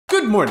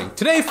Good morning.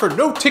 Today for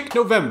No Tick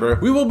November,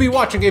 we will be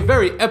watching a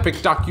very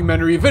epic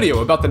documentary video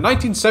about the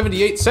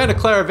 1978 Santa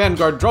Clara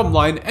Vanguard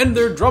drumline and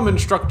their drum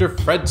instructor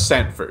Fred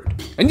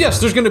Sanford. And yes,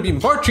 there's gonna be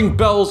marching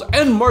bells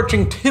and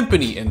marching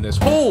timpani in this.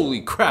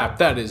 Holy crap,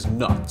 that is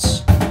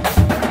nuts.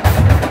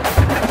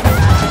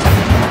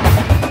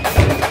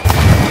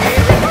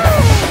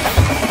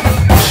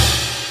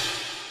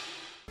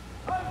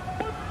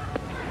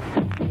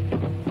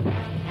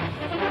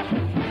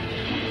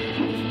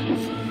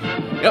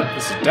 Yep,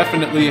 this is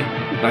definitely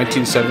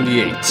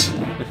 1978.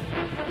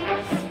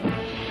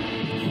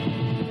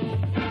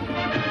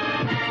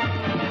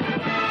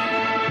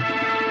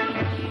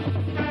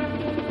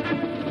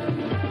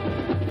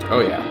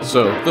 Oh yeah,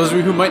 so those of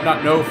you who might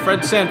not know,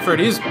 Fred Sanford,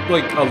 he's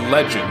like a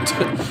legend.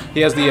 He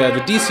has the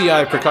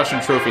DCI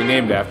percussion trophy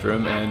named after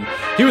him, and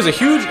he was a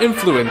huge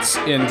influence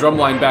in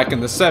drumline back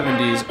in the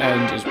 70s,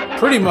 and is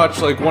pretty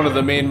much like one of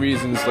the main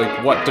reasons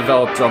like what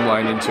developed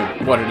drumline into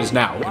what it is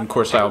now in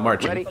corps style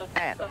marching.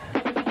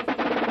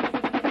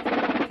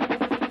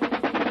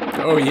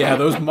 Oh yeah,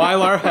 those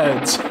Mylar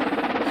heads.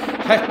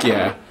 Heck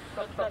yeah.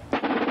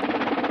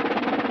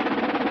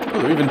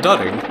 Oh, they're even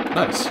dudding.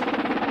 Nice.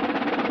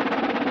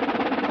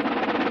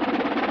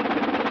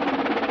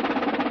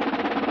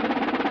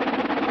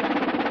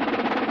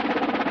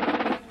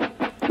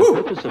 The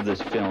purpose of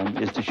this film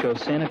is to show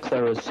Santa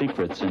Clara's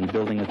secrets in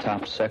building a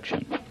top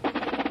section.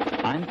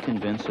 I'm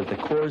convinced that the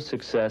Corps'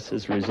 success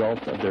is a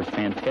result of their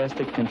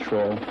fantastic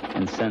control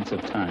and sense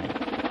of time.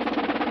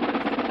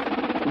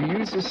 We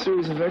use this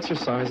series of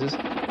exercises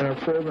in our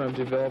program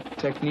to develop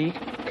technique,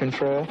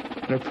 control,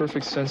 and a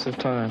perfect sense of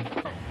time.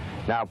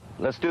 Now,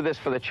 let's do this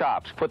for the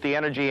chops. Put the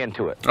energy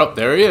into it. Oh,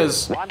 there he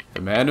is.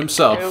 The man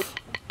himself.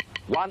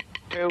 1,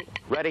 2,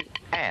 ready,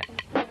 and.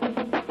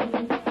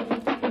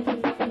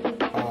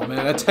 Oh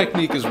man, that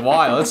technique is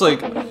wild. It's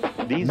like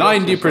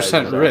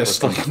 90%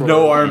 wrist, like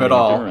no arm at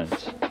all.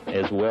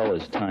 As well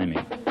as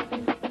timing.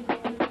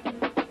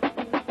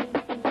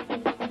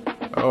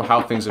 Oh,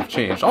 how things have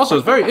changed. Also,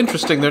 it's very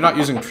interesting they're not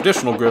using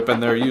traditional grip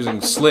and they're using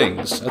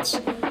slings. I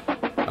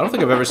don't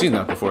think I've ever seen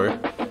that before.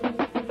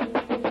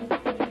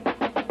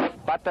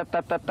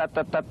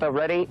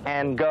 Ready,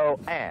 and go,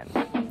 and.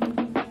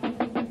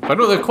 I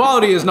know the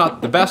quality is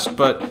not the best,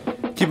 but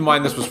keep in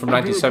mind this was from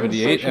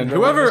 1978, and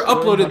whoever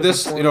uploaded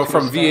this,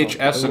 from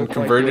VHS and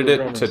converted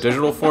it to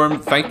digital form,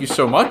 thank you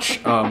so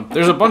much.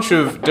 There's a bunch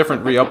of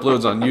different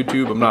re-uploads on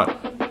YouTube. I'm not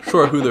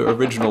sure who the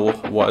original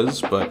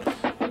was, but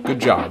good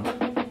job.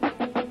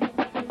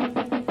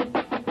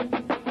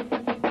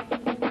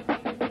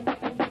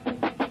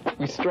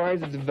 We strive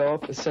to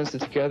develop a sense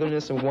of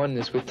togetherness and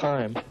oneness with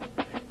time.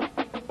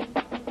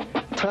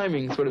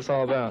 Timing is what it's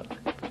all about.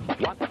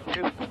 1,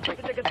 2, 3,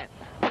 and.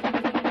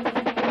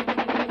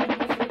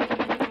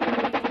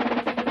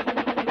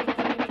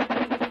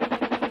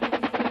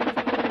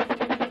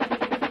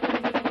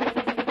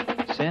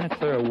 Santa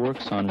Clara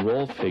works on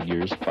roll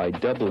figures by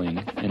doubling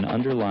an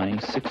underlying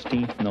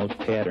 16th note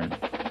pattern.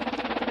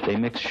 They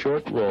mix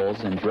short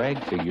rolls and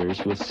drag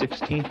figures with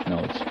 16th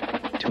notes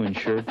to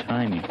ensure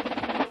timing.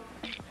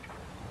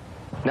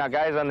 Now,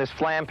 guys, on this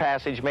flam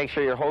passage, make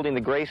sure you're holding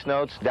the grace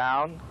notes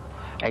down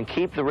and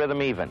keep the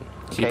rhythm even.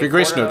 Keep your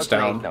grace notes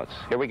down. Notes.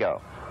 Here we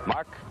go.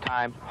 Mark,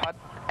 time, hut,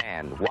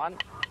 and 1,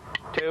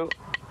 2,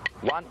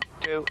 1,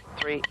 2,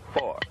 3,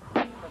 4.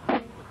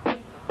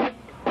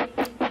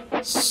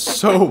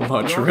 So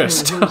much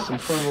wrist.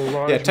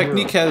 Yeah,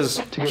 technique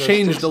has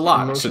changed a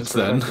lot since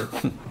then.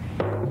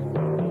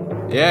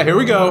 Yeah, here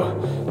we go.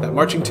 That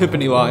marching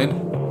timpani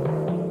line.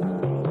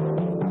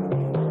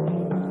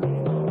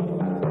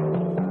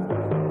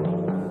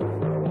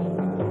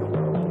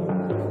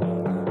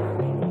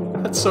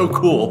 That's so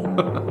cool.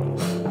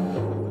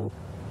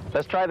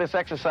 Let's try this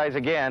exercise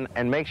again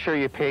and make sure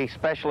you pay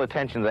special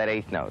attention to that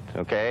 8th note,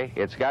 okay?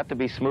 It's got to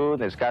be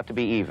smooth, it's got to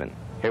be even.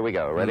 Here we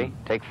go, ready?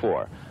 Take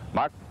 4.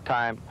 Mark,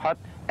 time, hut,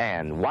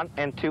 and 1,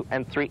 and 2,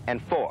 and 3,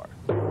 and 4.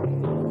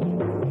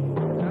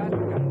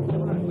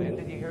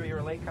 Did you hear you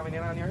were late coming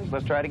in on yours?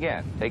 Let's try it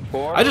again. Take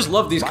 4. I just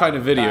love these kind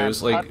of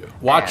videos, like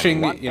watching,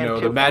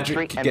 the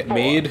magic get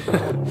made.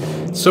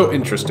 So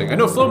interesting. I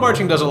know flow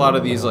marching does a lot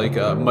of these like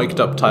mic'd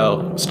up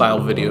style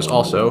videos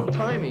also.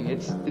 Timing,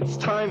 it's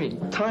timing.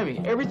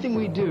 Everything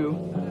we do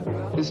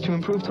is to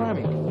improve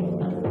timing.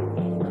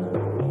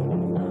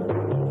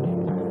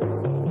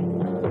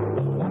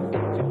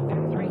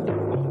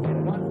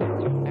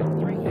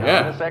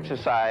 Yeah. On this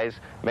exercise,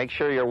 make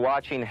sure you're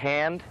watching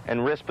hand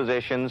and wrist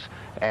positions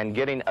and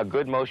getting a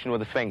good motion with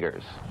the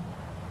fingers.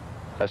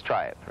 Let's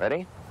try it.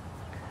 Ready?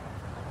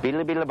 Yes,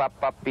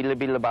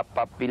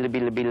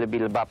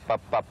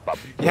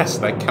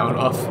 that count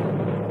off.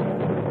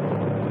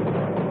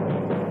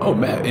 Oh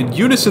man, in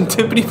unison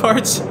timpani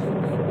parts?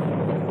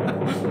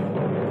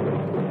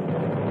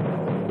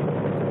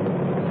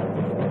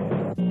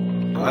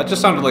 That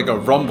just sounded like a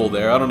rumble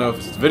there. I don't know if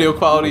it's video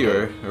quality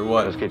or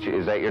what. Let's get you.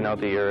 Is that your note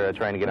that you're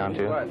trying to get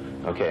onto?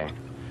 Okay.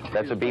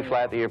 That's a B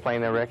flat that you're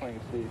playing there, Rick?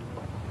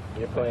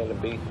 You're playing the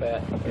B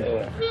flat.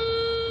 Yeah.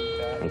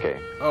 Okay.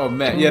 Oh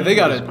man, yeah, they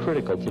gotta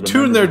critical to the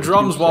tune their members of the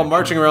drums tube while section.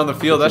 marching around the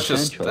field. It's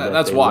That's just essential that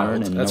that's they wild.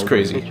 learn and That's know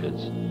crazy. their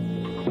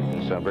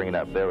pitches. So bring it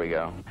up. There we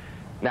go.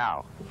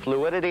 Now,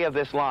 fluidity of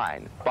this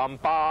line. Bum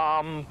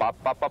bum bum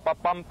bum bum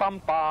bum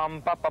bum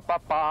bum bum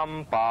bum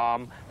bum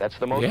bum. That's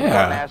the most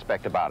important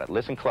aspect about it.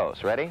 Listen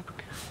close. Ready?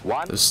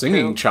 One, The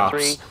singing two,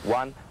 chops. 3,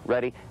 1,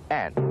 ready,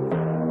 and.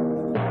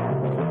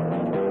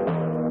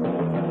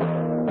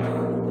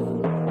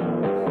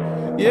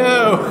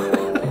 Yo!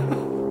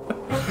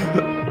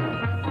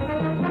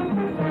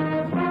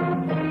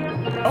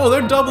 Oh,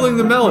 they're doubling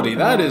the melody.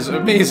 That is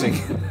amazing.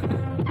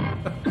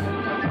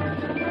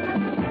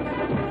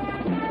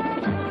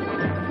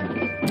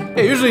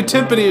 Yeah, usually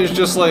timpani is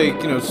just like,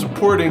 you know,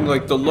 supporting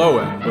like the low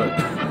end, but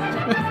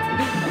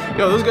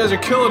yo, those guys are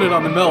killing it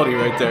on the melody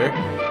right there.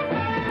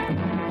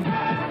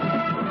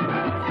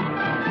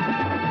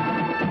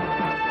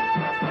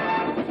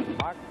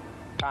 Mark,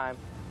 time,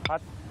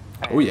 hut,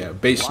 Oh yeah,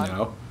 bass One,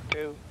 now.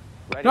 2,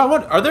 ready. No,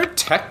 what are there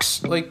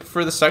techs like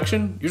for the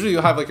section? Usually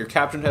you'll have like your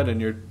captain head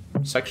and your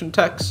section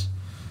techs.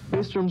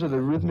 Bass drums are the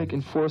rhythmic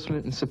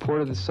enforcement and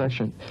support of the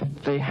section.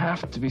 They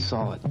have to be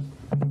solid.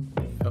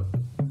 Yep.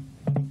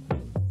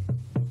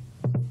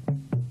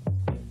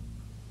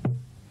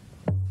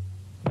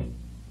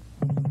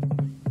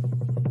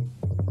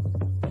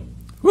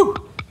 Whew.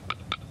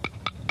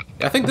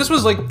 Yeah, I think this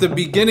was like the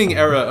beginning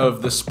era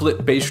of the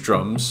split bass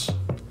drums.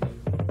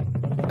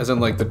 As in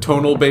like the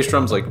tonal bass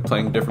drums, like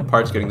playing different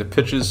parts, getting the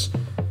pitches.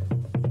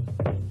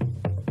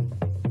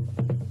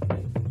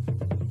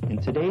 In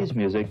today's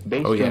music,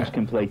 bass Oh, yeah. drums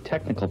can play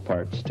technical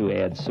parts to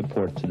add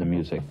support to the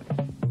music.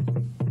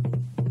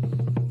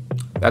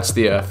 That's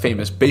the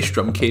famous bass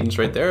drum cadence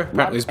right there.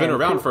 Apparently it's been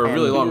around for a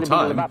really long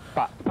time.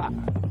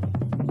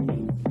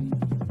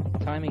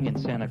 Timing in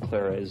Santa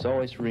Clara is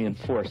always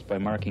reinforced by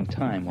marking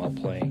time while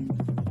playing.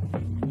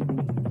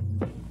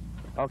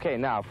 Okay,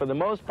 now, for the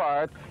most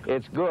part,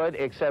 it's good,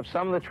 except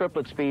some of the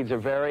triplet speeds are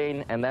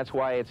varying, and that's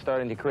why it's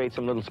starting to create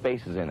some little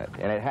spaces in it.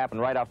 And it happened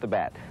right off the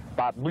bat.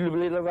 1,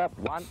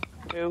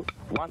 2,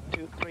 1,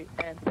 2, 3,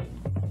 and...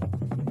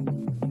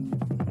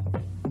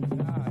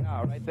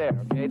 No, right there.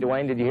 Okay,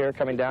 Dwayne, did you hear it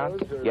coming down?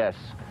 Yes.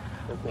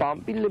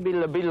 Bum,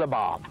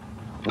 bom.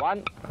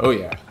 1, Oh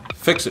yeah.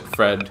 Fix it,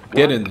 Fred.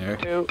 Get in there.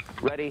 2,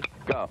 ready,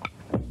 go.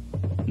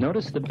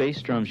 Notice the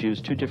bass drums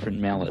use two different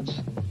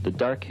mallets. The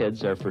dark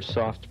heads are for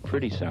soft,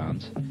 pretty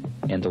sounds,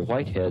 and the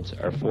white heads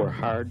are for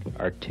hard,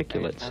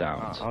 articulate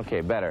sounds.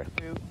 Okay, better.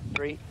 2,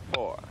 3,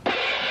 4.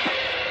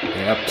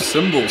 Yep,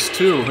 cymbals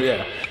too,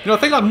 yeah. You know, I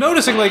think I'm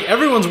noticing, like,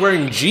 everyone's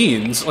wearing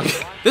jeans. Like,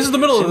 this is the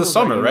middle of the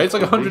summer, right? It's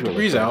like 100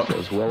 degrees out.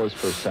 As well as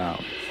for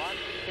sound.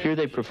 Here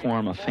they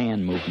perform a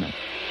fan movement.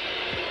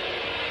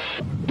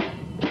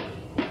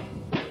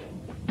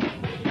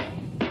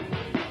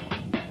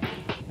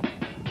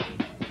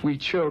 We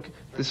choke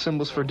the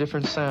cymbals for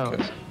different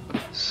sounds.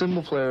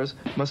 Cymbal players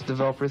must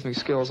develop rhythmic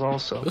skills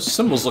also. Those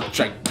cymbals look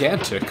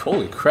gigantic.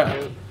 Holy crap.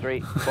 2, 3,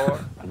 4.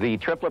 The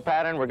triplet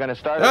pattern, we're going to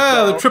start Ah,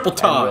 slow, the triple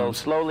and we'll toms.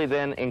 slowly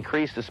then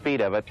increase the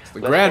speed of it. The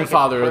Let's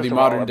grandfather make it, of the first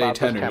all, modern day about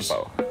this tenors.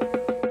 tempo.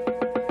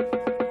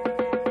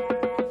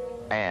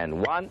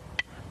 And 1,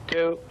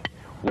 2,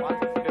 1,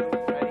 2,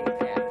 ready,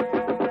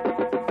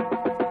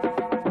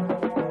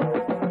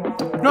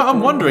 and... No, I'm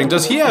wondering,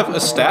 does he have a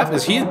staff?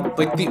 Is he,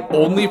 like, the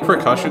only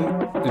percussion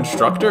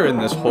instructor in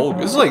this whole...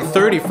 This is like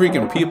 30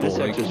 freaking people. This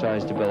Like,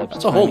 exercise develops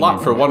that's a whole timing lot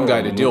and for one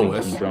control guy to deal moving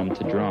with. from drum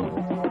to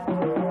drum.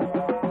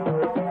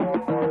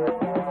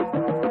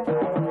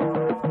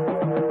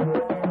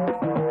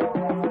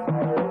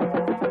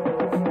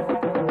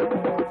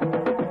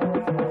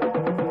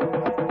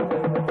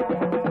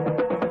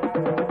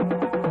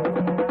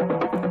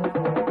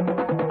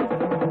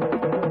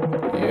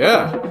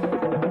 yeah.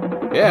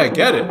 Yeah, I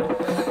get it.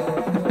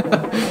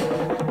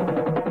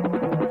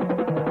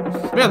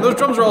 Man, those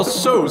drums are all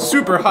so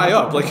super high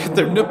up, like at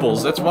their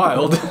nipples. That's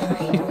wild.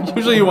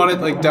 Usually you want it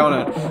like down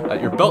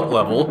at your belt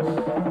level.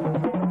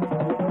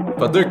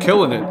 But they're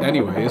killing it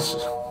anyways.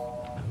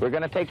 We're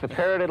going to take the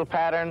paradiddle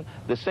pattern,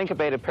 the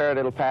syncopated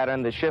paradiddle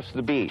pattern that shifts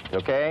the beat,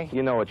 okay?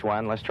 You know which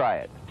one. Let's try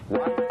it.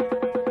 1, 2,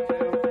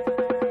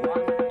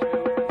 1,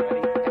 2,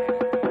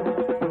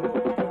 ready,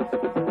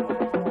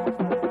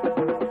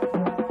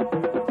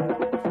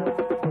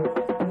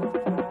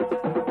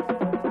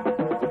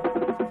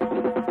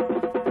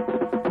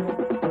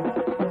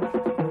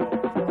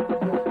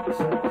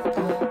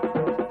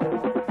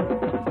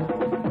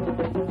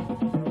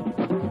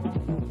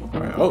 All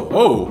right.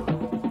 Oh.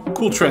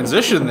 Cool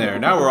transition there.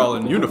 Now we're all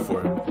in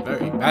uniform.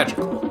 Very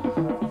magical.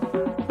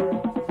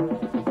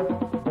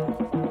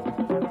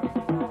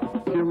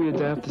 Here we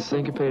adapt the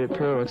syncopated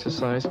parallel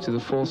exercise to the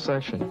full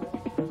section.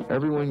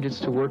 Everyone gets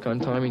to work on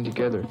timing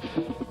together.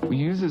 We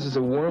use this as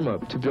a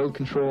warm-up to build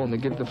control and to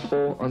give the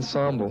full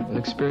ensemble an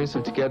experience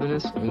of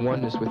togetherness and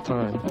oneness with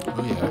time.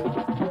 Oh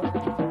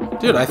yeah.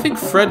 Dude, I think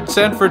Fred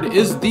Sanford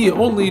is the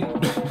only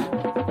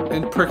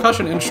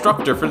percussion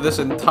instructor for this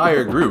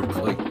entire group.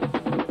 Like,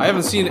 I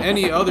haven't seen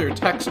any other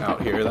techs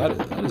out here.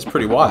 That is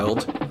pretty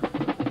wild.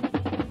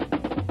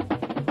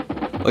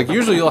 Like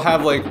usually you'll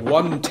have like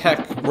one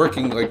tech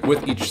working like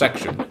with each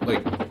section.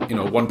 Like, you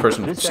know, one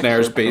person with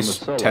snares, bass,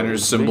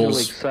 tenors,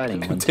 cymbals,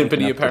 and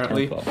timpani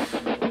apparently.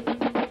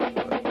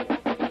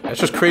 It's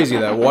just crazy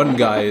that one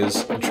guy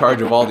is in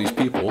charge of all these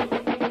people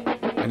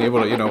and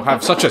able to, you know,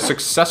 have such a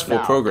successful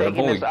program.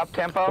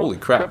 Holy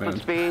crap, man.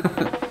 Speed. 1,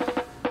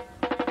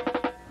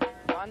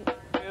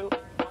 2,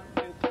 1,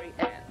 2, 3,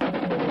 and.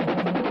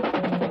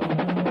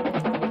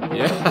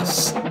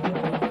 Yes.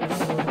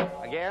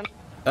 Again.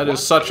 That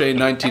is such a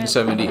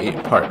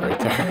 1978 part right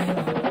there.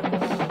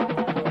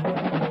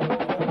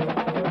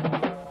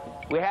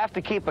 We have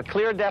to keep a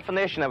clear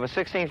definition of a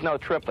 16th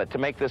note triplet to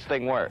make this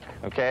thing work,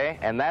 okay?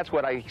 And that's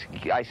what I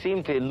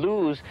seem to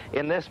lose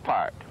in this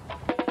part.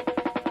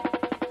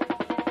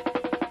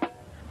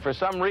 For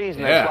some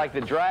reason, it's like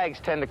the drags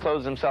tend to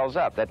close themselves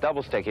up. That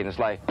double sticking is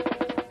like...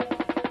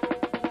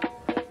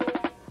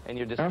 And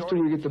you're After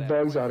we get the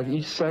bugs out of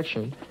each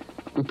section,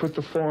 we put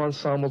the full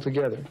ensemble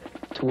together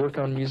to work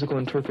on musical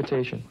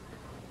interpretation.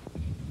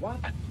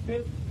 1,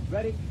 2,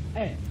 ready,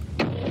 and...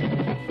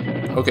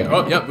 Okay,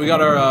 oh, yep, we got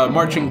our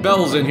marching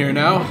bells in here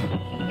now.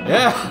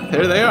 Yeah,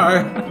 there they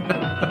are.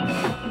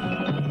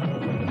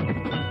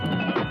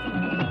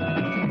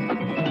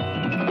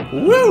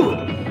 Woo!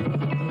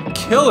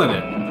 Killing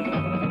it.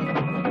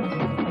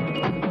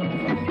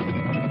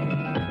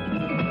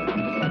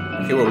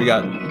 Okay, well, we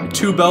got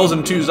 2 bells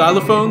and 2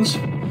 xylophones.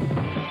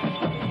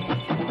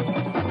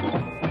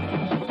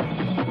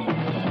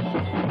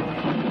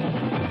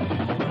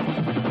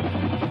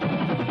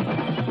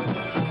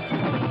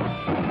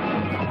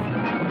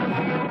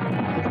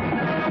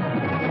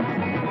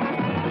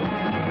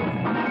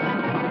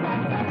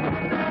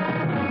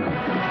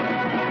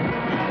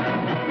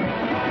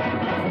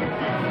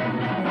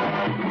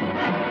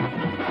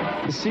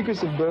 The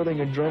secrets of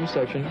building a drum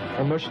section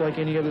are much like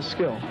any other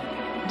skill: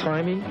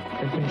 timing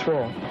and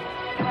control.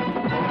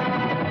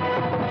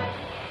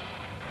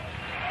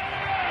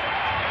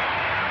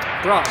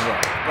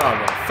 Bravo,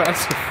 bravo.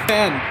 That's a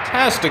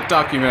fantastic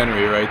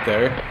documentary right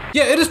there.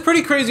 Yeah, it is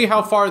pretty crazy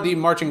how far the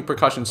marching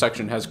percussion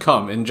section has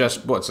come in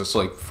just, what's this,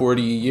 like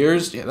 40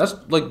 years? Yeah, that's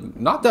like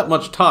not that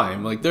much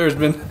time. Like there's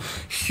been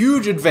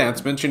huge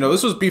advancements. You know,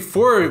 this was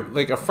before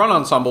like a front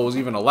ensemble was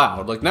even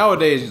allowed. Like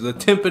nowadays, the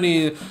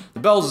timpani, the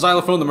bells, the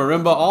xylophone, the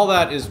marimba, all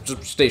that is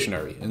just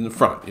stationary in the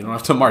front. You don't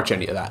have to march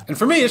any of that. And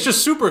for me, it's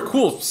just super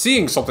cool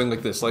seeing something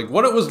like this, like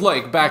what it was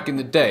like back in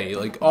the day.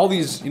 Like all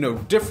these, you know,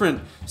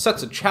 different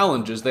sets of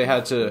challenges they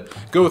had to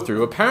go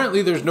through.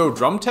 Apparently there's no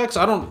drum techs.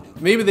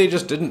 Maybe they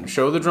just didn't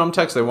show the drum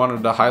techs. They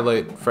wanted to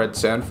highlight Fred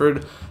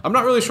Sanford. I'm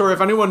not really sure.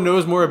 If anyone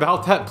knows more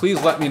about that,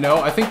 please let me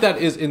know. I think that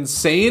is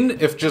insane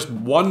if just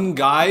one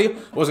guy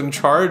was in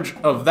charge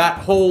of that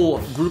whole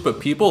group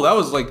of people. That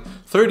was like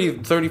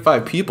 30,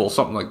 35 people,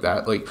 something like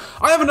that. Like,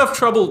 I have enough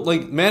trouble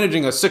like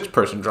managing a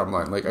 6-person drum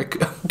line. Like, I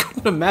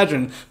couldn't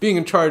imagine being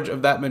in charge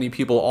of that many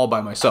people all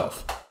by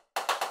myself.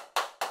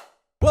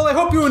 Well, I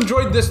hope you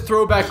enjoyed this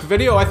throwback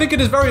video. I think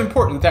it is very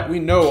important that we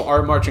know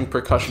our marching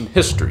percussion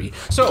history.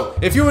 So,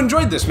 if you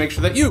enjoyed this, make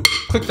sure that you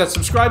click that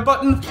subscribe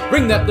button,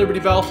 ring that Liberty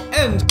Bell,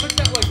 and click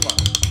that like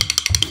button.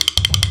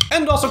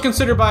 And also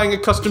consider buying a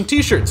custom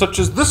t-shirt, such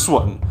as this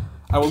one.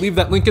 I will leave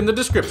that link in the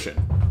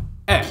description.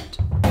 And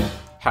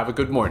have a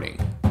good morning.